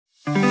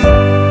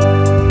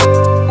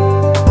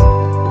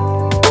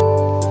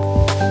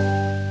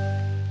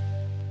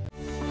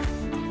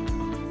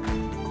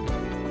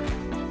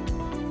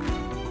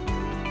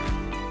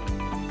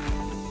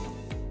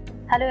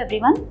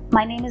everyone,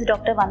 my name is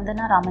Dr.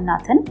 Vandana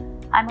Ramanathan.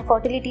 I am a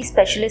fertility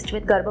specialist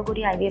with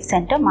GarbhaGudi IVF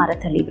Center,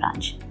 Marathahalli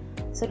branch.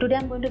 So today I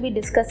am going to be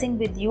discussing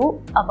with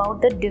you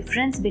about the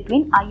difference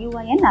between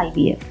IUI and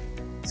IVF.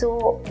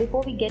 So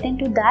before we get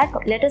into that,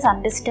 let us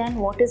understand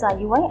what is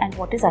IUI and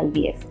what is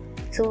IVF.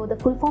 So the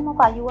full form of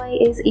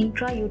IUI is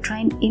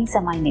Intrauterine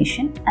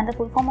Insemination and the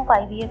full form of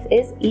IVF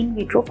is In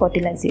Vitro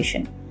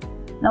Fertilization.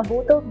 Now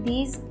both of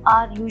these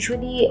are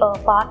usually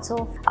parts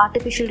of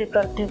artificial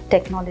reproductive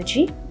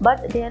technology,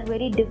 but they are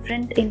very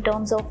different in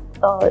terms of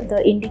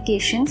the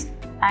indications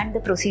and the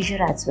procedure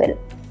as well.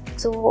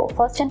 So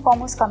first and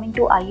foremost, coming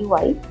to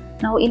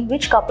IUI. Now in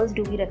which couples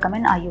do we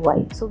recommend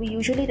IUI? So we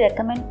usually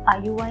recommend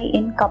IUI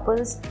in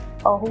couples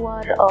who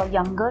are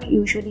younger,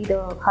 usually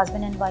the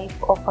husband and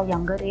wife of a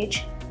younger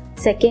age.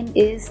 Second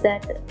is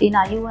that in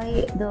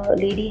IUI the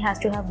lady has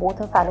to have both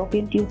her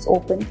fallopian tubes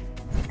open.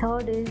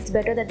 Third is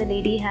better that the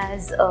lady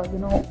has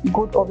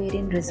good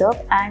ovarian reserve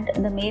and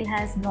the male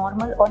has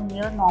normal or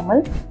near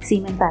normal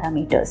semen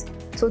parameters.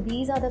 So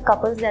these are the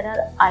couples that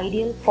are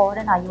ideal for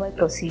an IUI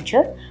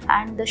procedure,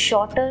 and the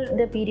shorter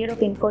the period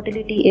of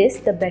infertility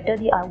is, the better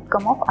the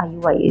outcome of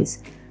IUI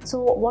is.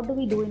 So what do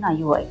we do in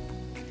IUI?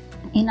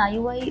 In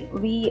IUI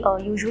we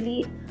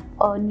usually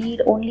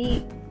need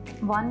only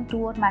 1, 2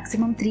 or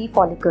maximum 3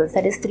 follicles,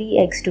 that is 3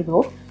 eggs to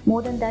grow.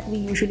 More than that we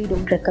usually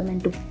don't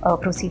recommend to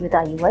proceed with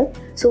IUI.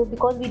 So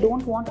because we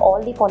don't want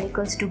all the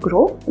follicles to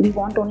grow, we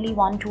want only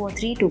 1, 2 or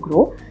 3 to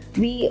grow,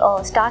 we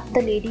start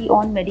the lady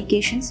on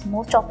medications.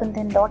 Most often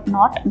than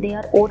not they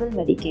are oral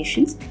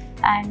medications,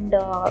 and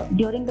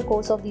during the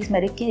course of these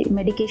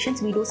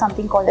medications we do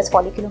something called as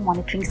follicular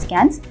monitoring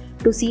scans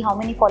to see how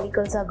many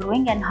follicles are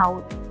growing and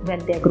how well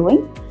they are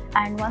growing.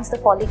 And once the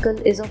follicle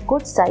is of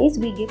good size,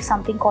 we give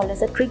something called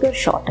as a trigger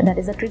shot, that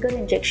is a trigger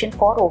injection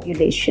for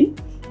ovulation.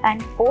 And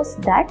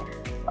post that,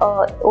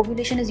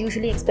 ovulation is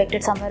usually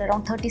expected somewhere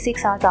around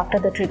 36 hours after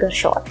the trigger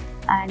shot.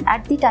 And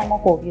at the time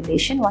of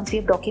ovulation, once we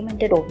have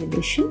documented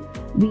ovulation,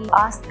 we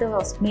ask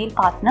the male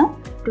partner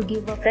to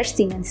give a fresh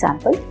semen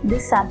sample.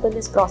 This sample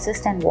is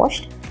processed and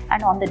washed,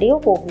 and on the day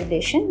of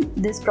ovulation,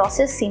 this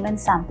processed semen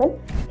sample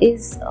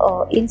is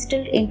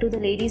instilled into the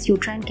lady's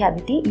uterine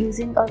cavity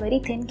using a very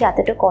thin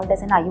catheter called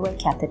as an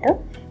IUI catheter.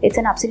 It's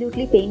an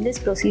absolutely painless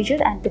procedure,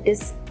 and it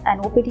is an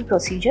OPD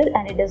procedure,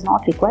 and it does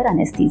not require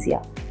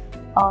anesthesia.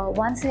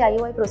 Once the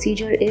IUI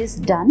procedure is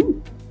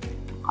done,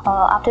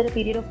 after a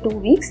period of 2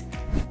 weeks,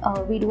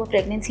 we do a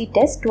pregnancy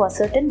test to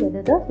ascertain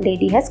whether the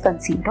lady has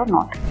conceived or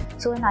not.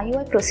 So an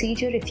IUI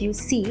procedure, if you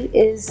see,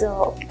 is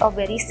a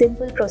very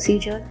simple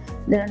procedure.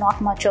 There are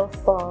not much of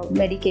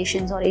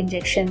medications or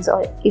injections,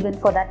 or even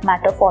for that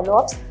matter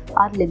follow-ups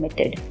are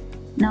limited.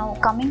 Now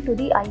coming to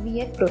the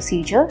IVF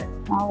procedure,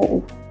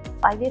 now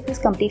IVF is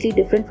completely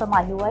different from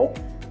IUI.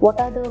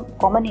 What are the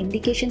common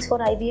indications for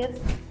IVF?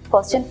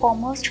 First and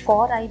foremost,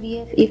 for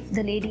IVF, if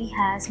the lady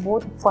has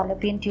both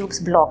fallopian tubes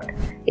blocked,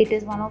 it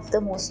is one of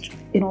the most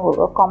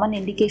common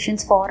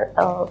indications for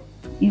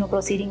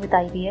proceeding with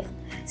IVF.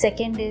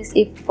 Second is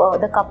if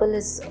the couple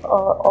is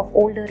of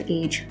older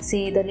age,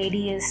 say the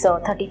lady is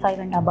 35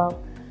 and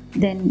above,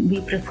 then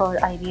we prefer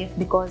IVF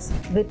because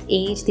with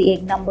age the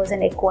egg numbers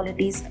and egg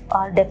qualities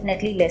are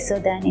definitely lesser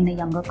than in a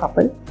younger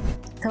couple.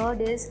 Third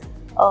is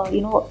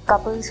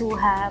couples who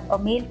have a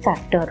male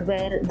factor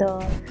where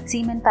the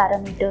semen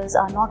parameters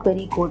are not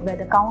very good, where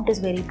the count is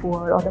very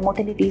poor or the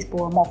motility is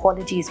poor,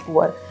 morphology is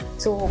poor.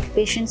 So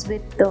patients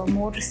with the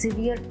more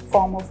severe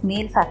form of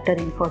male factor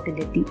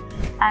infertility,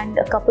 and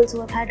couples who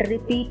have had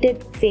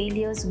repeated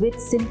failures with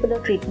simpler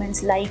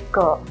treatments like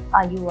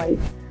IUI.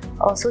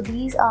 So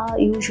these are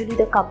usually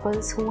the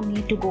couples who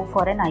need to go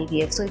for an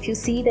IVF. So if you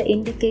see, the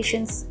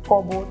indications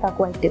for both are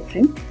quite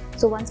different.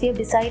 So once we have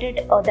decided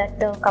that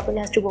the couple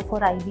has to go for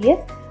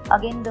IVF,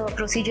 again the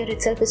procedure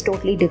itself is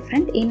totally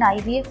different. In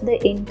IVF,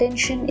 the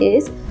intention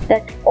is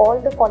that all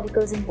the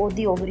follicles in both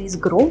the ovaries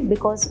grow,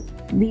 because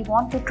we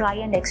want to try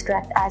and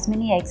extract as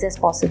many eggs as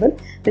possible,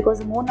 because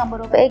the more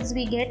number of eggs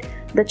we get,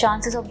 the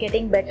chances of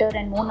getting better,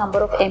 and more number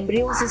of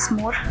embryos is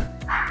more,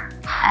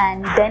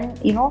 and then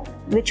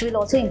which will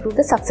also improve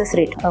the success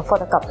rate for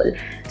the couple.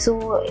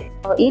 So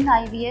in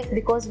IVF,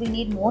 because we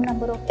need more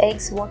number of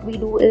eggs, what we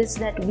do is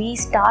that we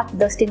start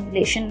the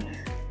stimulation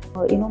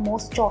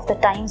most of the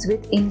times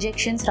with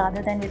injections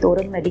rather than with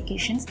oral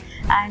medications,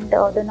 and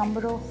the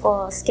number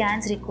of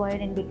scans required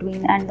in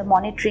between and the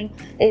monitoring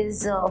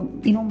is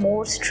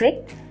more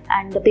strict,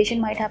 and the patient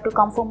might have to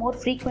come for more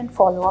frequent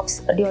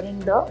follow-ups during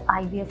the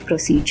IVF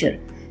procedure.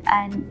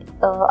 And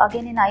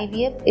again, in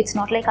IVF, it's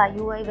not like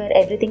IUI where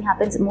everything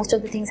happens, most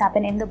of the things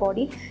happen in the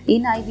body.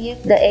 In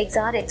IVF, the eggs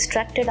are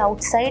extracted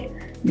outside,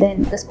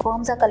 then the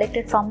sperms are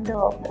collected from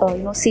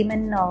the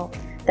semen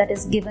that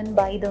is given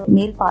by the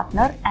male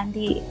partner, and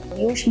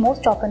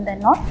most often than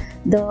not,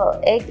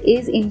 the egg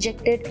is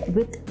injected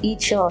with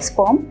each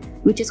sperm,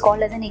 which is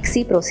called as an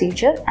ICSI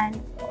procedure, and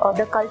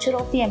the culture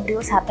of the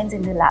embryos happens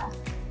in the lab.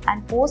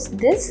 And post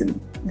this,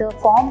 the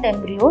formed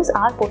embryos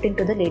are put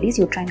into the lady's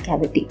uterine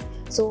cavity.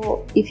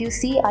 So if you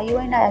see,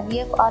 IUI and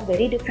IVF are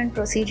very different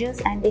procedures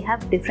and they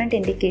have different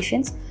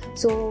indications.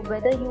 So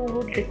whether you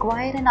would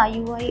require an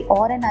IUI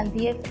or an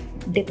IVF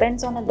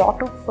depends on a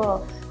lot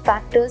of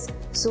factors.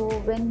 So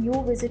when you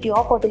visit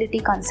your fertility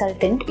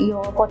consultant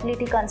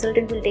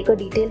will take a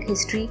detailed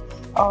history.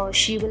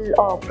 She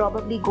will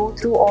probably go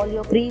through all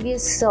your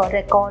previous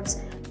records.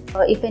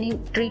 If any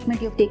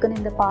treatment you've taken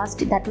in the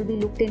past, that will be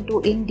looked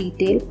into in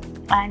detail,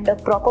 and a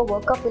proper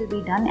workup will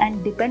be done.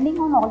 And depending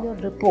on all your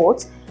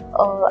reports,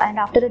 and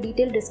after a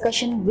detailed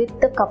discussion with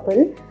the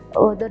couple,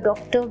 the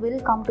doctor will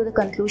come to the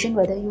conclusion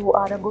whether you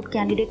are a good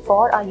candidate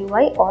for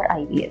IUI or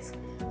IVF.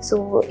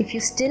 So if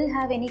you still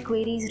have any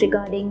queries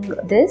regarding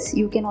this,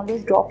 you can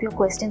always drop your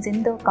questions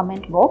in the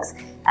comment box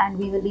and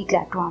we will be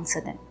glad to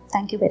answer them.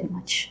 Thank you very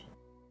much.